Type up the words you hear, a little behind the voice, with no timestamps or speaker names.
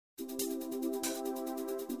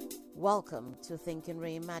Welcome to Thinking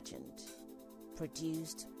Reimagined,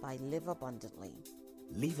 produced by Live Abundantly.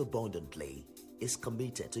 Live Abundantly is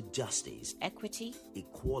committed to justice, Equity,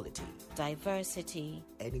 equality, diversity,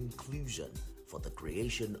 and inclusion for the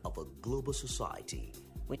creation of a global society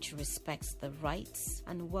which respects the rights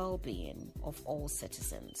and well-being of all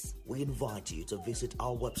citizens. We invite you to visit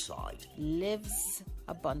our website,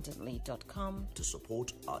 livesabundantly.com, to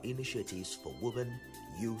support our initiatives for women,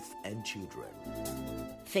 youth, and children.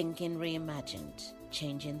 Thinking Reimagined,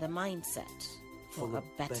 changing the mindset for a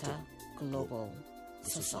better global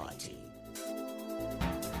society.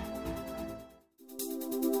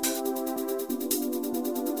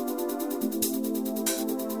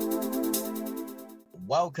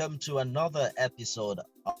 Welcome to another episode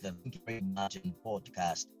of the Thinking Reimagined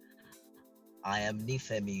podcast. I am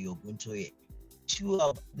Nifemi Oguntoye. Issue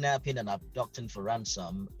of kidnapping and abducting for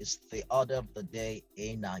ransom is the order of the day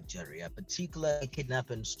in Nigeria, particularly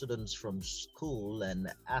kidnapping students from school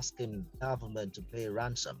and asking government to pay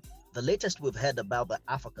ransom. The latest we've heard about the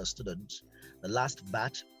Africa students, the last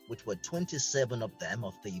batch, which were 27 of them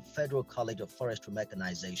of the Federal College of Forestry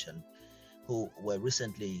Mechanization, who were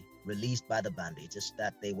recently released by the bandits, is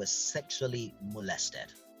that they were sexually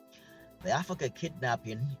molested. The Africa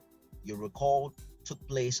kidnapping, you recall, took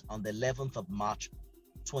place on the 11th of March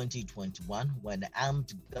 2021 when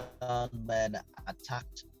armed gunmen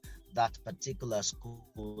attacked that particular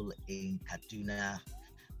school in Kaduna.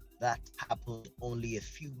 That happened only a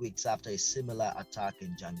few weeks after a similar attack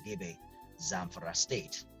in Jangebe, Zamfara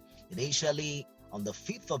State. Initially, on the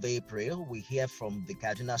 5th of April, we hear from the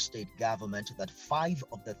Kaduna State government that 5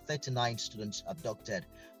 of the 39 students abducted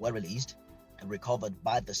were released and recovered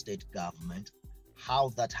by the state government. How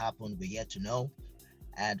that happened, we're yet to know.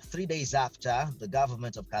 And 3 days after, the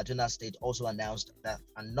government of Kaduna State also announced that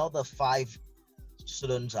another 5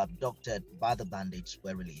 students abducted by the bandits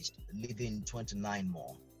were released, leaving 29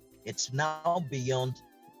 more. It's now beyond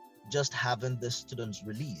just having the students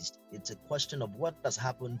released. It's a question of what has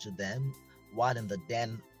happened to them while in the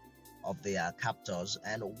den of their captors,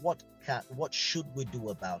 and what should we do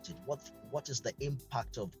about it? What is the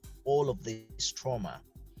impact of all of this trauma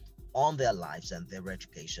on their lives and their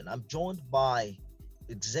education? I'm joined by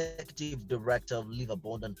Executive Director of Live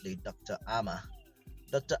Abundantly, Dr. Ama.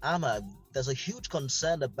 Dr. Ama, there's a huge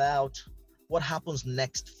concern about what happens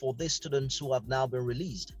next for these students who have now been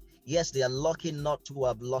released. Yes, they are lucky not to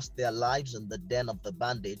have lost their lives in the den of the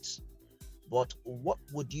bandits, but what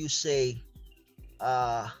would you say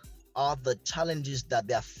are the challenges that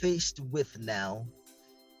they are faced with now,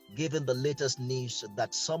 given the latest news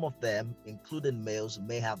that some of them, including males,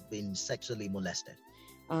 may have been sexually molested?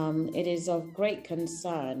 It is of great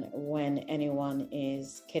concern when anyone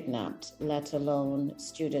is kidnapped, let alone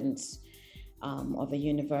students of a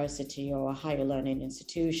university or a higher learning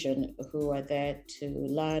institution who are there to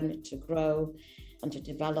learn, to grow, and to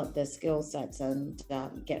develop their skill sets and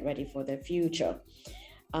get ready for their future.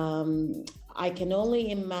 I can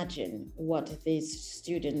only imagine what these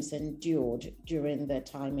students endured during their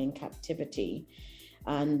time in captivity.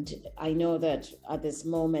 And I know that at this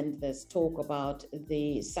moment, there's talk about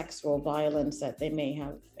the sexual violence that they may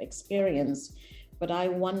have experienced, but I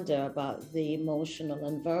wonder about the emotional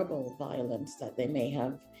and verbal violence that they may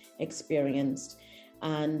have experienced.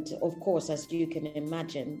 And of course, as you can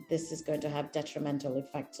imagine, this is going to have detrimental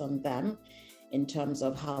effects on them in terms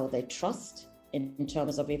of how they trust, in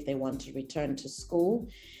terms of if they want to return to school,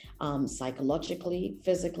 psychologically,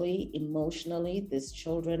 physically, emotionally. These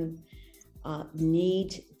children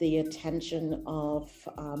need the attention of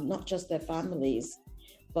not just their families,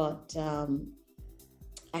 but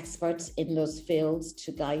experts in those fields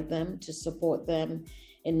to guide them, to support them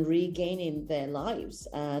in regaining their lives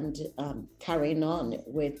and carrying on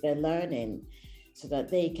with their learning so that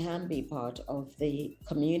they can be part of the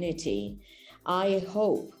community. I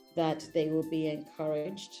hope that they will be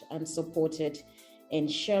encouraged and supported in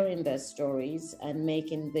sharing their stories and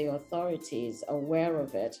making the authorities aware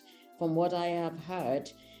of it. From what I have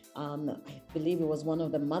heard, I believe it was one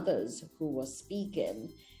of the mothers who was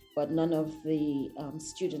speaking, but none of the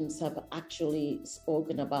students have actually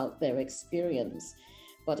spoken about their experience.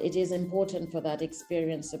 But it is important for that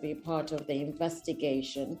experience to be part of the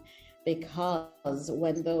investigation, because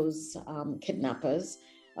when those kidnappers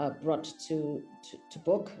brought to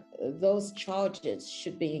book, those charges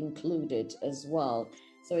should be included as well.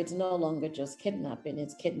 So it's no longer just kidnapping,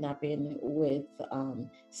 it's kidnapping with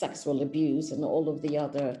sexual abuse and all of the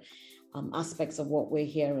other aspects of what we're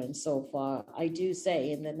hearing so far. I do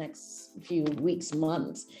say in the next few weeks,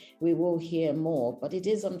 months, we will hear more, but it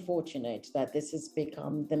is unfortunate that this has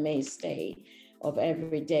become the mainstay of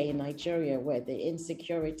every day in Nigeria, where the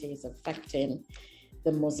insecurity is affecting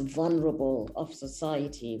the most vulnerable of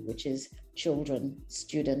society, which is children,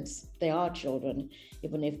 students. They are children,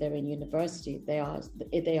 even if they're in university, they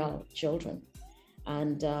are children.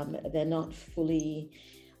 And they're not fully,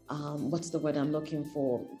 what's the word I'm looking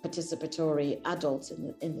for, participatory adults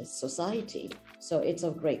in the society. So it's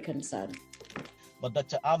of great concern. But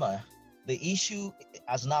Dr. Ama, the issue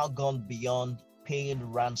has now gone beyond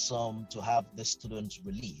paying ransom to have the students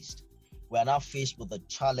released. We are now faced with the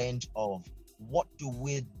challenge of what do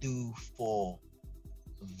we do for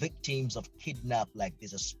victims of kidnap like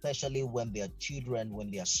this, especially when they are children,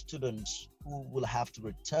 when they are students who will have to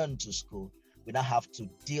return to school. We now have to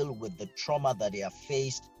deal with the trauma that they are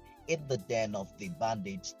faced in the den of the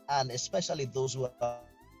bandits, and especially those who have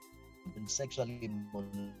been sexually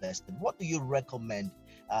molested. What do you recommend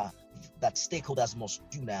that stakeholders must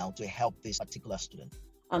do now to help this particular student?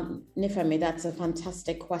 Nifemi, that's a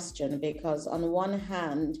fantastic question, because on one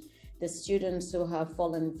hand, the students who have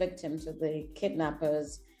fallen victim to the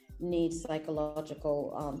kidnappers need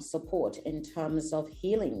psychological support in terms of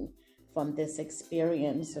healing from this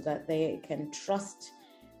experience, so that they can trust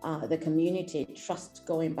the community, trust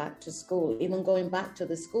going back to school, even going back to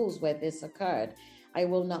the schools where this occurred. I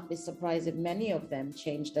will not be surprised if many of them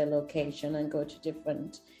change their location and go to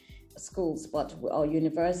different schools or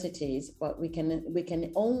universities, but we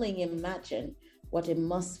can only imagine what it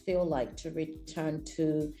must feel like to return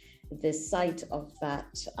to the site of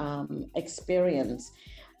that experience.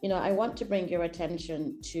 I want to bring your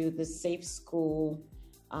attention to the Safe School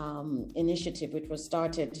initiative, which was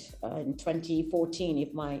started in 2014,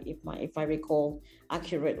 if I recall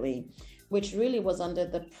accurately, which really was under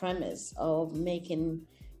the premise of making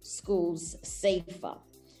schools safer.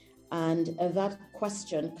 And that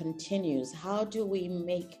question continues: how do we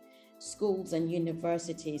make schools and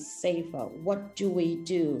universities safer? What do we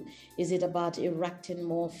do? Is it about erecting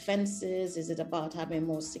more fences? Is it about having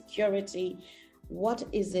more security? What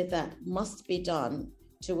is it that must be done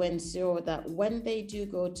to ensure that when they do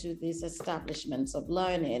go to these establishments of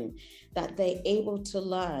learning, that they're able to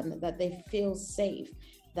learn, that they feel safe,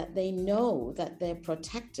 that they know that they're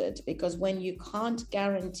protected? Because when you can't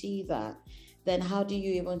guarantee that, then how do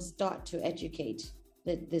you even start to educate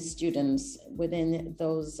the students within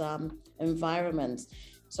those environments?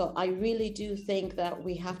 So I really do think that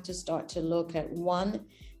we have to start to look at, one,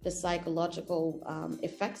 the psychological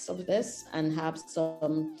effects of this, and have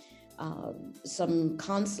some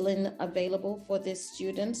counseling available for these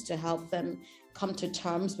students to help them come to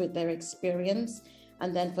terms with their experience,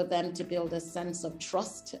 and then for them to build a sense of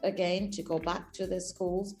trust again, to go back to their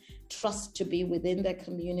schools, trust to be within their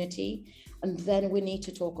community. And then we need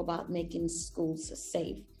to talk about making schools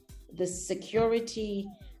safe. The security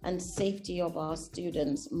and safety of our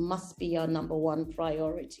students must be our number one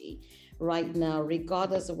priority right now,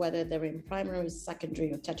 regardless of whether they're in primary,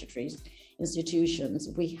 secondary, or tertiary institutions.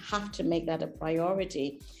 We have to make that a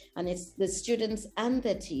priority. And it's the students and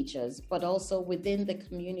their teachers, but also within the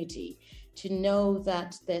community, to know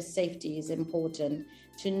that their safety is important,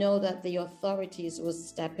 to know that the authorities will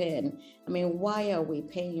step in. I mean, why are we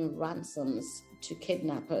paying ransoms to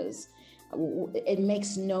kidnappers? It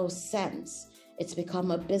makes no sense. It's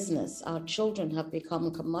become a business. Our children have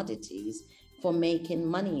become commodities for making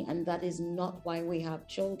money, and that is not why we have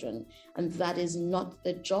children, and that is not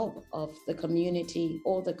the job of the community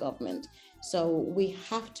or the government. So we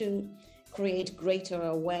have to create greater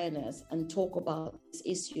awareness and talk about these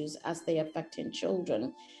issues as they affecting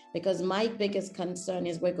children, because my biggest concern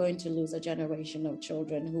is we're going to lose a generation of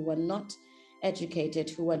children who are not educated,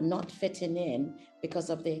 who are not fitting in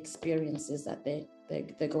because of the experiences that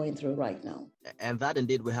they're going through right now. And that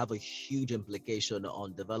indeed will have a huge implication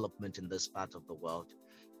on development in this part of the world,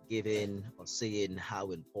 given or seeing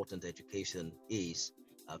how important education is,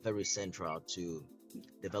 very central to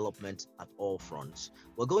development at all fronts.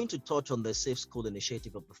 We're going to touch on the Safe School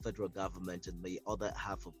initiative of the federal government in the other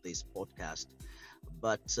half of this podcast.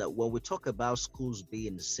 But when we talk about schools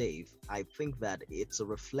being safe, I think that it's a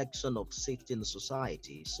reflection of safety in the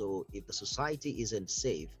society. So if the society isn't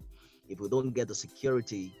safe, if we don't get the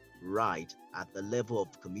security right at the level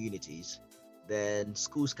of communities, then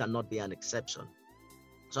schools cannot be an exception.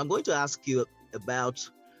 So I'm going to ask you about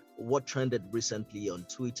what trended recently on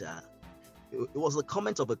Twitter. It was a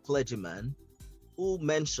comment of a clergyman who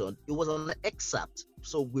mentioned, it was an excerpt,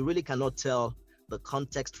 so we really cannot tell the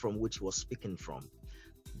context from which he was speaking from.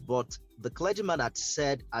 But the clergyman had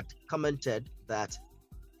commented that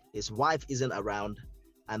his wife isn't around,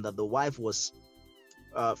 and that the wife was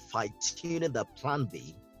fine-tuning the plan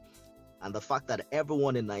B, and the fact that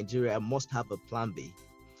everyone in Nigeria must have a plan B.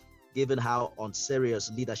 given how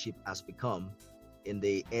unserious leadership has become in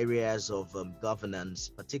the areas of governance,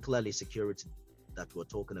 particularly security that we're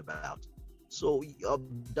talking about. So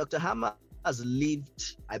Dr. Hammer has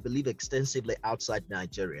lived, I believe, extensively outside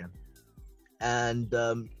Nigeria. And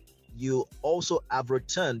you also have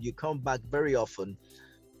returned, you come back very often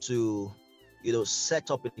to,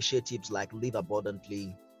 set up initiatives like Live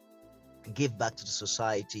Abundantly, give back to the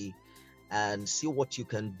society, and see what you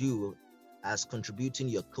can do as contributing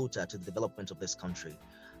your quota to the development of this country.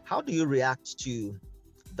 How do you react to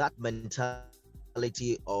that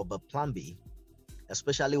mentality of a plan B,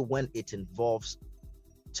 especially when it involves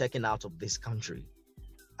checking out of this country?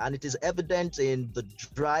 And it is evident in the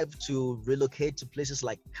drive to relocate to places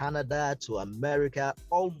like Canada, to America.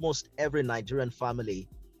 Almost every Nigerian family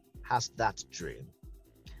has that dream.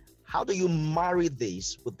 How do you marry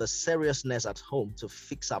this with the seriousness at home to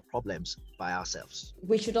fix our problems by ourselves?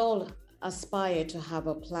 We should all aspire to have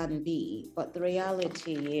a plan B, but the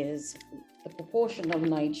reality is the proportion of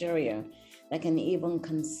Nigeria that can even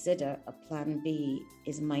consider a plan B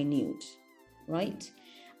is minute, right?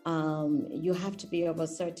 You have to be of a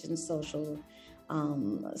certain social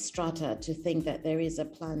strata to think that there is a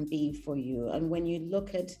plan B for you. And when you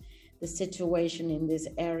look at the situation in these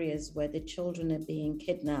areas where the children are being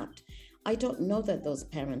kidnapped, I don't know that those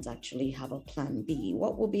parents actually have a plan B.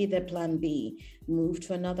 What will be their plan B? Move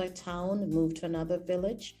to another town, move to another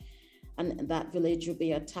village, and that village will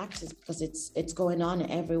be attacked because it's going on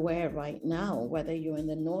everywhere right now. Whether you're in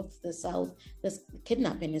the north, the south, this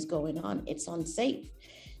kidnapping is going on. It's unsafe.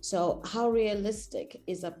 So how realistic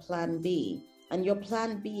is a plan B? And your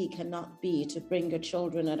plan B cannot be to bring your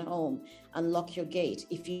children at home and lock your gate,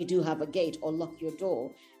 if you do have a gate, or lock your door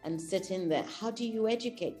and sit in there. How do you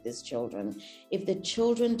educate these children? If the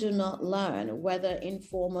children do not learn, whether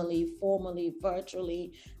informally, formally,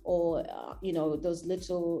 virtually, or, those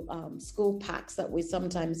little school packs that we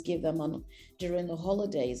sometimes give them during the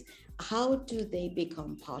holidays, how do they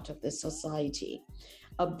become part of the society?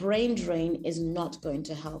 A brain drain is not going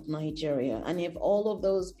to help Nigeria. And if all of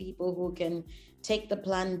those people who can take the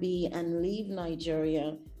plan B and leave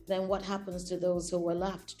Nigeria, then what happens to those who were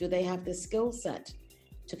left? Do they have the skill set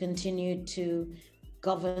to continue to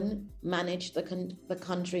govern, manage the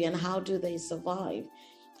country, and how do they survive?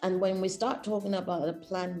 And when we start talking about a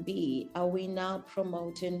plan B, are we now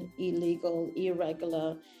promoting illegal,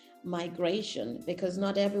 irregular migration? Because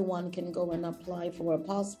not everyone can go and apply for a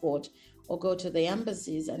passport or go to the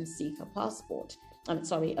embassies and seek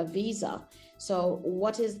a visa. So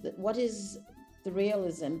what is the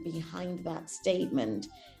realism behind that statement,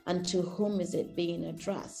 and to whom is it being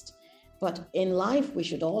addressed? But in life, we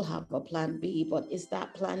should all have a plan B, but is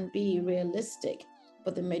that plan B realistic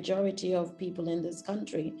for the majority of people in this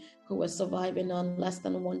country who are surviving on less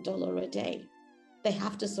than $1 a day? They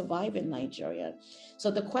have to survive in Nigeria. So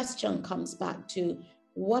the question comes back to,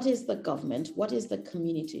 what is the government, what is the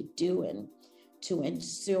community doing to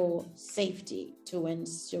ensure safety, to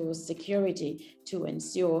ensure security, to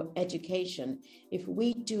ensure education? If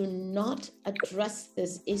we do not address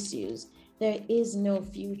these issues, there is no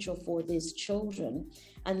future for these children.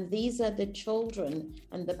 And these are the children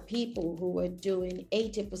and the people who are doing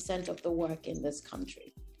 80% of the work in this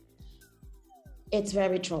country. It's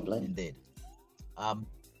very troubling. Indeed.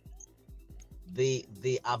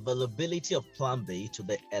 The availability of Plan B to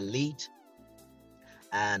the elite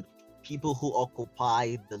and people who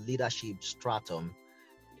occupy the leadership stratum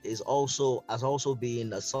has also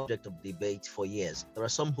been a subject of debate for years. There are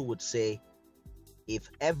some who would say, if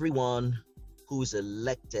everyone who is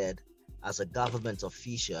elected as a government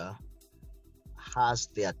official has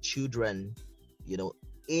their children,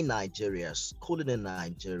 in Nigeria, schooling in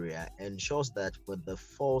Nigeria, ensures that when they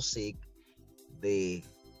fall sick, they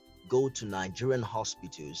go to Nigerian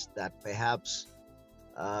hospitals, that perhaps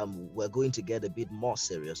we're going to get a bit more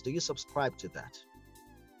serious. Do you subscribe to that?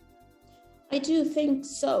 I do think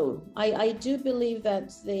so. I do believe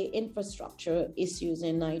that the infrastructure issues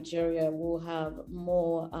in Nigeria will have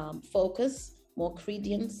more focus, more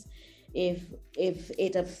credence, if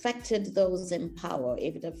it affected those in power,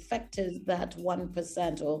 if it affected that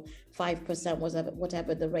 1% or 5%,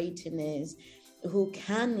 whatever the rating is, who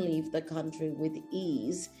can leave the country with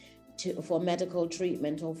ease for medical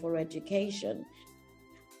treatment or for education.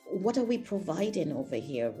 What are we providing over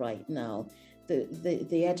here right now?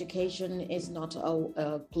 The education is not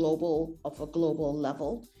a global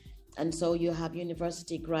level. And so you have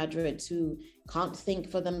university graduates who can't think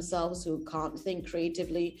for themselves, who can't think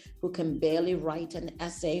creatively, who can barely write an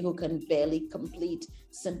essay, who can barely complete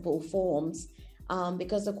simple forms,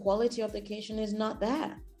 because the quality of education is not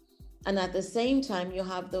there. And at the same time, you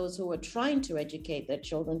have those who are trying to educate their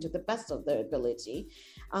children to the best of their ability.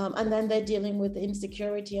 And then they're dealing with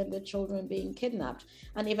insecurity and the children being kidnapped.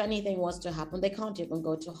 And if anything was to happen, they can't even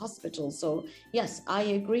go to hospital. So yes, I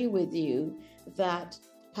agree with you that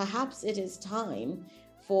perhaps it is time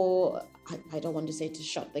for, I don't want to say to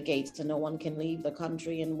shut the gates and no one can leave the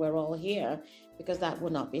country and we're all here, because that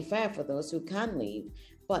would not be fair for those who can leave.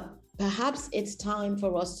 But perhaps it's time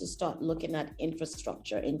for us to start looking at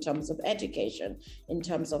infrastructure in terms of education, in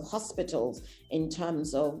terms of hospitals, in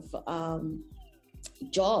terms of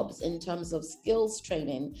jobs, in terms of skills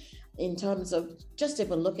training, in terms of just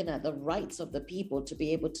even looking at the rights of the people to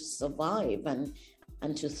be able to survive and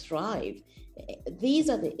to thrive. These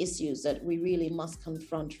are the issues that we really must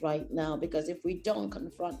confront right now, because if we don't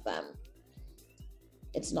confront them,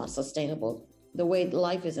 it's not sustainable. The way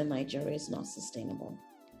life is in Nigeria is not sustainable.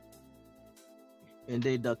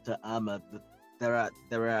 Indeed, Dr. Ahmad, there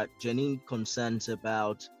are genuine concerns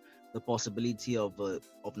about the possibility of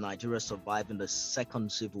Nigeria surviving the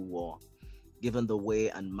second civil war, given the way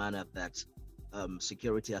and manner that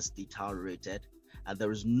security has deteriorated. And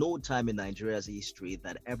there is no time in Nigeria's history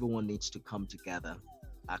that everyone needs to come together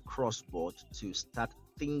across board to start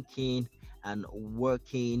thinking and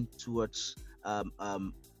working towards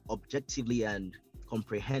objectively and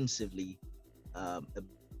comprehensively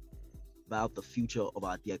about the future of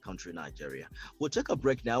our dear country, Nigeria. We'll take a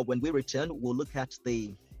break now. When we return, we'll look at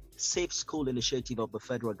the Safe School initiative of the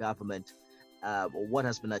federal government, what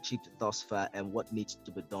has been achieved thus far and what needs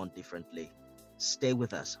to be done differently. Stay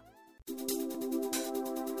with us.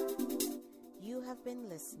 You have been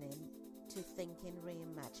listening to Thinking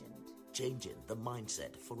Reimagined. Changing the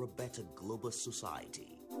mindset for a better global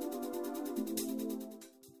society.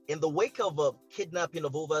 In the wake of a kidnapping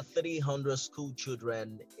of over 300 school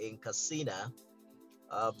children in Katsina,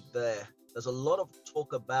 there's a lot of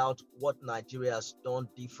talk about what Nigeria has done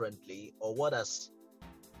differently, or what has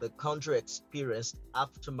the country experienced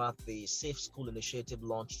aftermath the Safe School initiative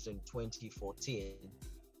launched in 2014,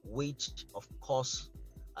 which of course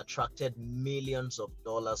attracted millions of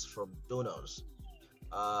dollars from donors.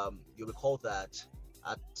 You recall that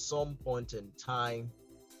at some point in time,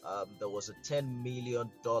 there was a $10 million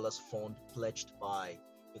fund pledged by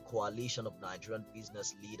a coalition of Nigerian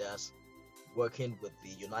business leaders working with the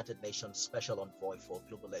United Nations Special Envoy for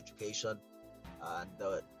Global Education. And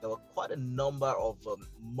there were quite a number of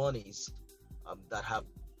monies that have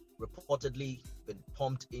reportedly been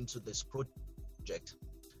pumped into this project.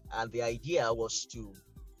 And the idea was to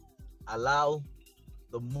allow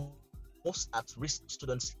the most at-risk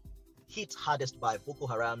students hit hardest by Boko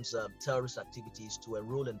Haram's terrorist activities to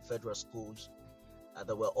enroll in federal schools.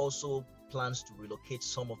 There were also plans to relocate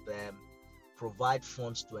some of them, provide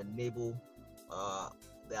funds to enable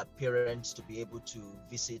their parents to be able to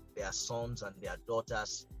visit their sons and their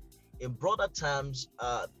daughters. In broader terms,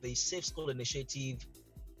 the Safe School initiative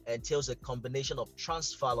entails a combination of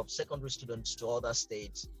transfer of secondary students to other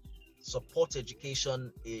states, support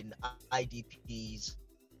education in IDPs,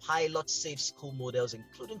 pilot safe school models,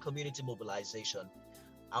 including community mobilization,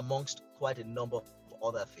 amongst quite a number of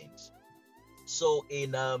other things. So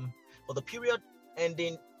for the period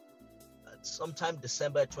ending sometime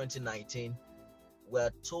December 2019, we're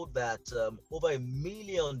told that over $1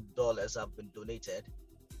 million have been donated,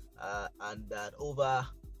 and that over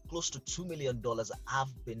close to $2 million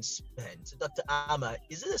have been spent. Dr. Ahmad,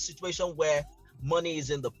 is it a situation where money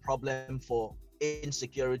isn't the problem for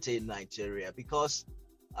insecurity in Nigeria? Because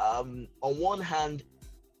on one hand,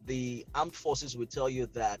 the armed forces will tell you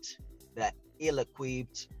that they're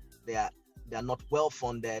ill-equipped, they're not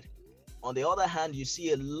well-funded. On the other hand, you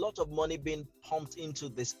see a lot of money being pumped into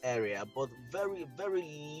this area, but very, very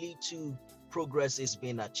little progress is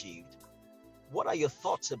being achieved. What are your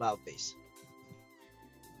thoughts about this?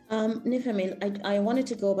 Nifemi, I wanted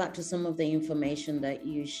to go back to some of the information that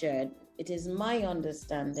you shared. It is my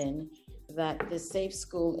understanding that the Safe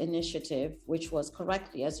School initiative, which was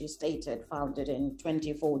correctly, as you stated, founded in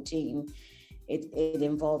 2014, it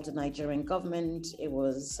involved the Nigerian government. It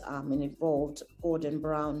involved Gordon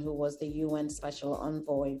Brown, who was the UN Special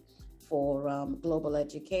Envoy for Global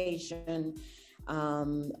Education,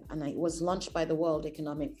 and it was launched by the World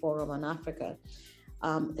Economic Forum on Africa.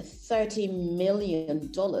 $30 million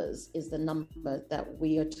is the number that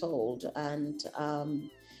we are told, and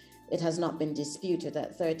it has not been disputed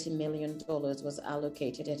that $30 million was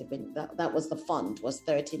allocated. It had been that was the fund, was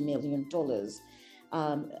 $30 million.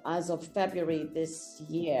 As of February this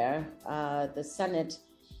year, the Senate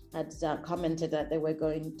had commented that they were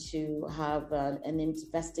going to have an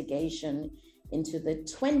investigation into the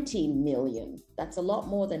 20 million. That's a lot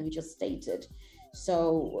more than you just stated.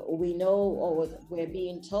 So we know, or we're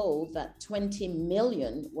being told, that 20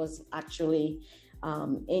 million was actually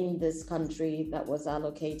in this country that was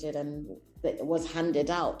allocated and that was handed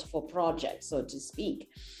out for projects, so to speak.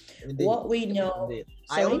 Indeed. What we know,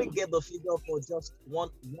 I only gave the figure for just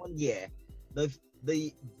one year. The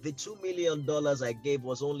 $2 million I gave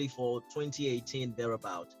was only for 2018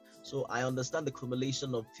 thereabout. So I understand the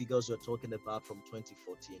accumulation of figures you're talking about from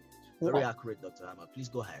 2014. Very accurate, Dr. Hammer. Please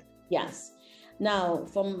go ahead. Yes. Now,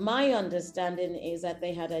 from my understanding is that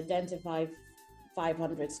they had identified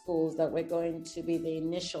 500 schools that were going to be the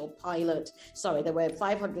initial pilot. Sorry, there were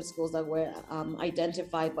 500 schools that were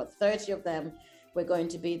identified, but 30 of them were going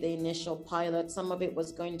to be the initial pilot. Some of it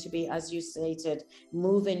was going to be, as you stated,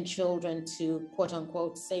 moving children to quote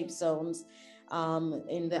unquote safe zones.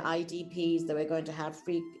 In the IDPs, they were going to have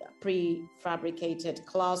prefabricated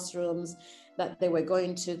classrooms, that they were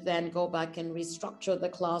going to then go back and restructure the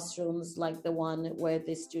classrooms like the one where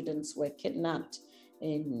the students were kidnapped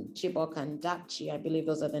in Chibok and Dapchi, I believe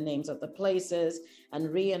those are the names of the places,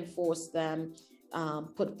 and reinforce them,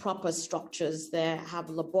 put proper structures there, have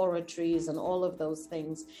laboratories and all of those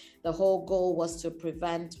things. The whole goal was to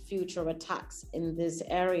prevent future attacks in this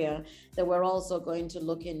area. They were also going to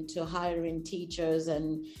look into hiring teachers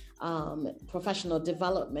and professional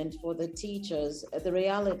development for the teachers. The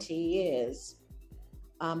reality is,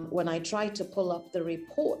 when I tried to pull up the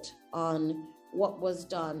report on what was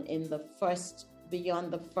done in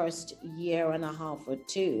beyond the first year and a half or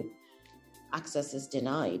two, access is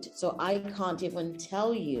denied. So I can't even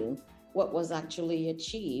tell you what was actually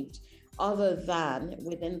achieved, other than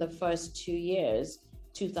within the first 2 years,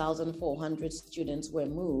 2,400 students were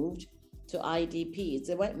moved to IDPs.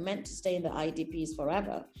 They weren't meant to stay in the IDPs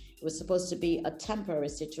forever. It was supposed to be a temporary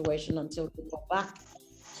situation until they go back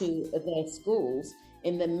to their schools.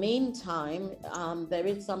 In the meantime, there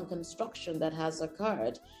is some construction that has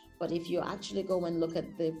occurred, but if you actually go and look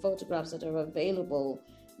at the photographs that are available,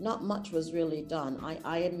 not much was really done.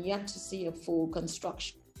 I am yet to see a full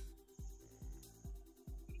construction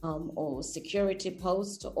or security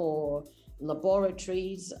post or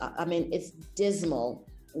laboratories. I mean, it's dismal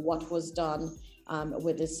what was done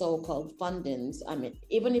with the so-called fundings. I mean,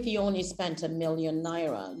 even if you only spent ₦1 million,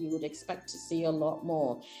 you would expect to see a lot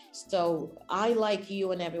more. So I, like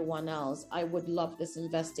you and everyone else, I would love this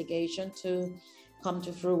investigation to come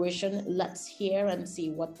to fruition. Let's hear and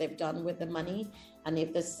see what they've done with the money. And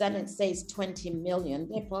if the Senate says 20 million,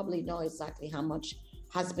 they probably know exactly how much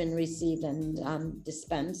has been received and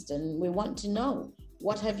dispensed. And we want to know,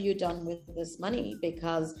 what have you done with this money?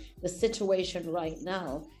 Because the situation right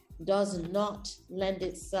now does not lend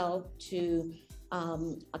itself to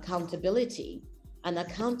accountability. And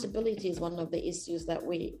accountability is one of the issues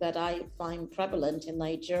that I find prevalent in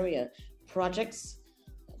Nigeria. Projects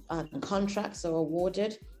and contracts are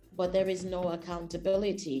awarded, but there is no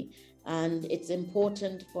accountability. And it's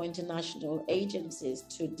important for international agencies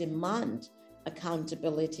to demand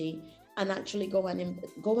accountability and actually go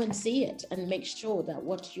and see it and make sure that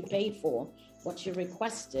what you paid for, what you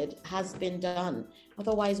requested, has been done.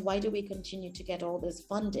 Otherwise, why do we continue to get all this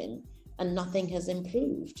funding and nothing has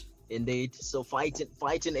improved? Indeed. So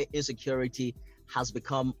fighting insecurity has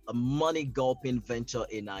become a money-gulping venture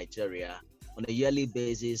in Nigeria. On a yearly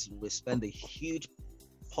basis, we spend a huge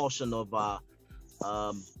portion of our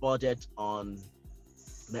budget on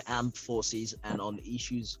the armed forces and on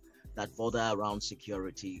issues that border around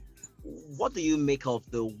security. What do you make of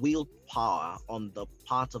the willpower on the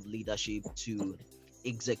part of leadership to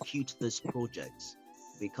execute these projects?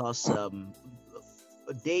 Because on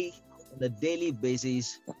a daily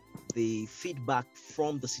basis, the feedback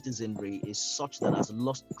from the citizenry is such that has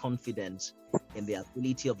lost confidence in the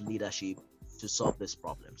ability of leadership to solve these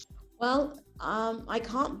problems. Well, I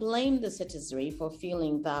can't blame the citizenry for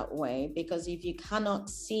feeling that way, because if you cannot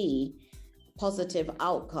see positive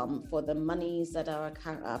outcome for the monies that are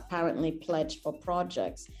apparently pledged for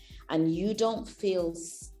projects, and you don't feel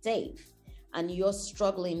safe, and you're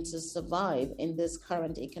struggling to survive in this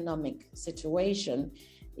current economic situation,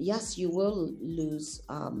 yes, you will lose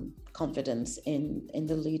confidence in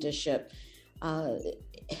the leadership.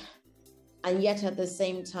 And yet at the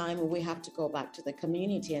same time, we have to go back to the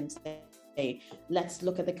community and say, let's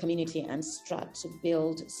look at the community and start to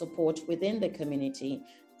build support within the community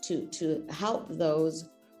to help those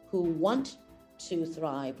who want to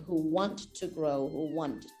thrive, who want to grow, who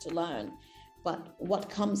want to learn. But what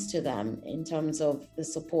comes to them in terms of the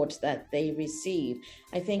support that they receive?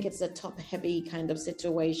 I think it's a top-heavy kind of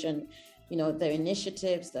situation. You know, the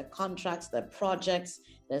initiatives, the contracts, the projects,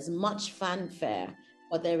 there's much fanfare,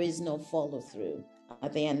 but there is no follow through.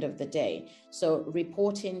 at the end of the day. So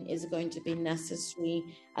reporting is going to be necessary,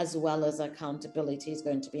 as well as accountability is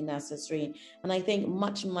going to be necessary. And I think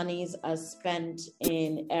much monies are spent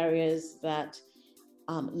in areas that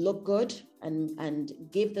look good and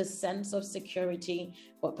give the sense of security,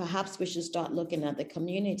 but perhaps we should start looking at the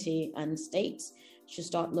community, and states should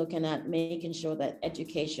start looking at making sure that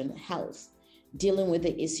education, health, dealing with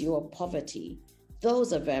the issue of poverty,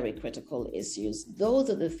 those are very critical issues. Those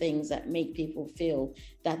are the things that make people feel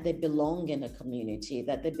that they belong in a community,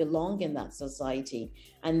 that they belong in that society,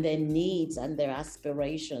 and their needs and their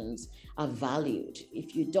aspirations are valued.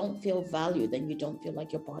 If you don't feel valued, then you don't feel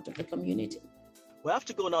like you're part of the community. We have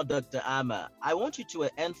to go now, Dr. Ama. I want you to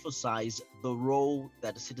emphasize the role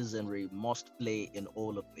that citizenry must play in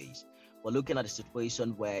all of this. We're looking at a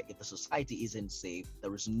situation where if the society isn't safe,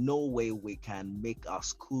 there is no way we can make our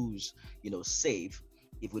schools, safe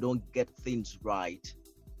if we don't get things right,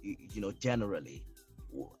 generally.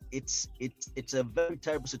 It's a very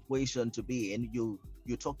terrible situation to be in. You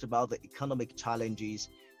talked about the economic challenges.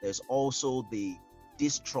 There's also the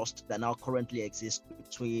distrust that now currently exists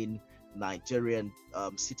between Nigerian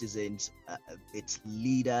citizens, its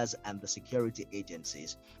leaders, and the security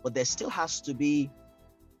agencies. But there still has to be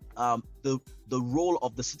the role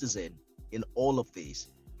of the citizen in all of this.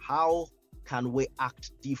 How can we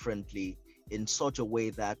act differently in such a way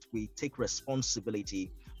that we take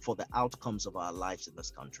responsibility for the outcomes of our lives in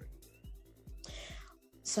this country?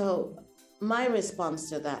 So my response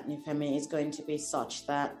to that, Nifemi, is going to be such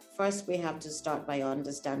that first we have to start by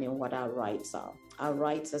understanding what our rights are. Our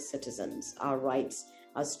rights as citizens, our rights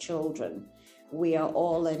as children. We are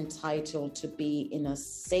all entitled to be in a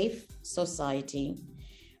safe society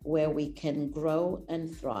where we can grow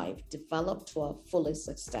and thrive, develop to our fullest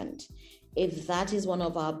extent. If that is one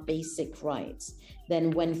of our basic rights, then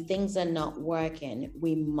when things are not working,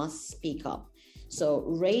 we must speak up. So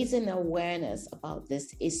raising awareness about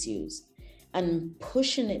these issues and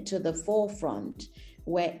pushing it to the forefront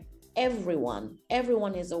where everyone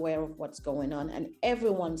is aware of what's going on and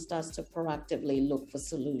everyone starts to proactively look for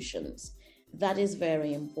solutions. That is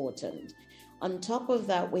very important. On top of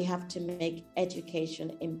that, we have to make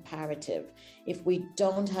education imperative. If we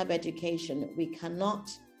don't have education, we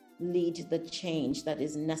cannot lead the change that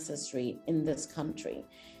is necessary in this country.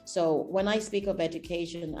 So when I speak of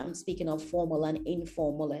education, I'm speaking of formal and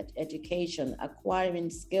informal education,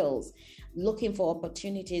 acquiring skills, looking for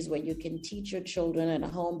opportunities where you can teach your children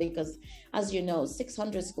at home, because as you know,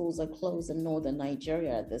 600 schools are closed in northern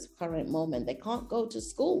Nigeria at this current moment. They can't go to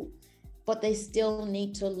school, but they still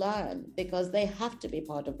need to learn because they have to be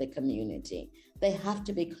part of the community. They have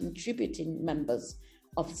to be contributing members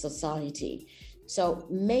of society. So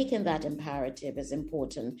making that imperative is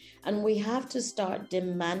important. And we have to start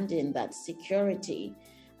demanding that security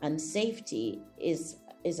and safety is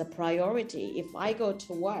a priority. If I go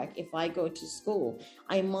to work, if I go to school,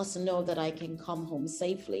 I must know that I can come home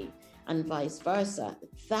safely and vice versa.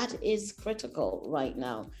 That is critical right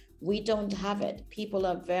now. We don't have it. People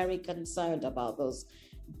are very concerned about those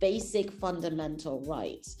basic fundamental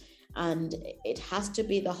rights. And it has to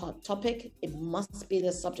be the hot topic. It must be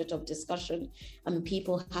the subject of discussion, and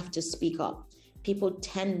people have to speak up. People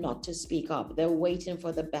tend not to speak up. They're waiting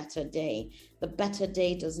for the better day. The better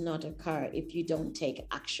day does not occur if you don't take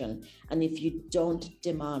action and if you don't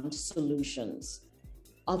demand solutions.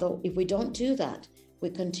 Although if we don't do that, we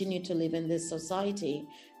continue to live in this society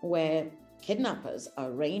where kidnappers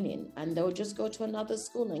are reigning, and they'll just go to another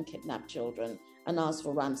school and kidnap children and ask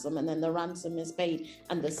for ransom, and then the ransom is paid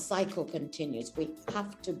and the cycle continues. We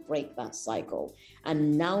have to break that cycle,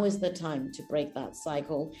 and now is the time to break that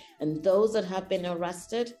cycle. And those that have been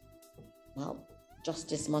arrested, well,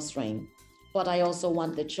 justice must reign. But I also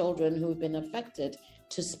want the children who've been affected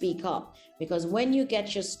to speak up, because when you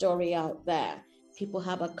get your story out there, people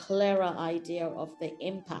have a clearer idea of the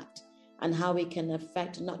impact and how it can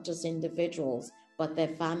affect not just individuals, but their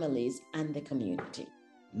families and the community.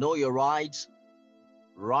 Know your rights.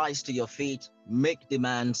 Rise to your feet, make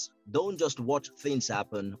demands, don't just watch things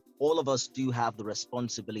happen. All of us do have the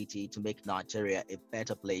responsibility to make Nigeria a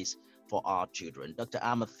better place for our children. Dr.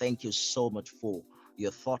 Ama, thank you so much for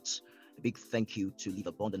your thoughts. A big thank you to Live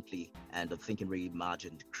Abundantly and the Thinking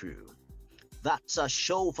Reimagined crew. That's our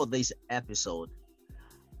show for this episode.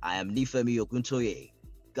 I am Nifemi Oguntoye.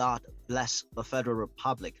 God bless the Federal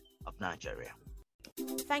Republic of Nigeria.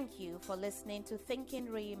 Thank you for listening to Thinking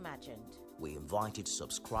Reimagined. We invite you to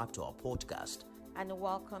subscribe to our podcast And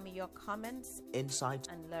welcome your comments, insights,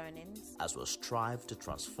 and learnings as we strive to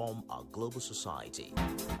transform our global society.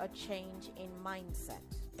 A change in mindset,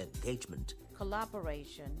 Engagement,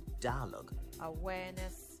 collaboration, dialogue,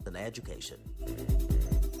 awareness, in education.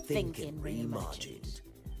 Thinking Reimagined,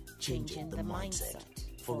 changing the mindset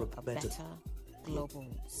for a better global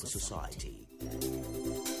society.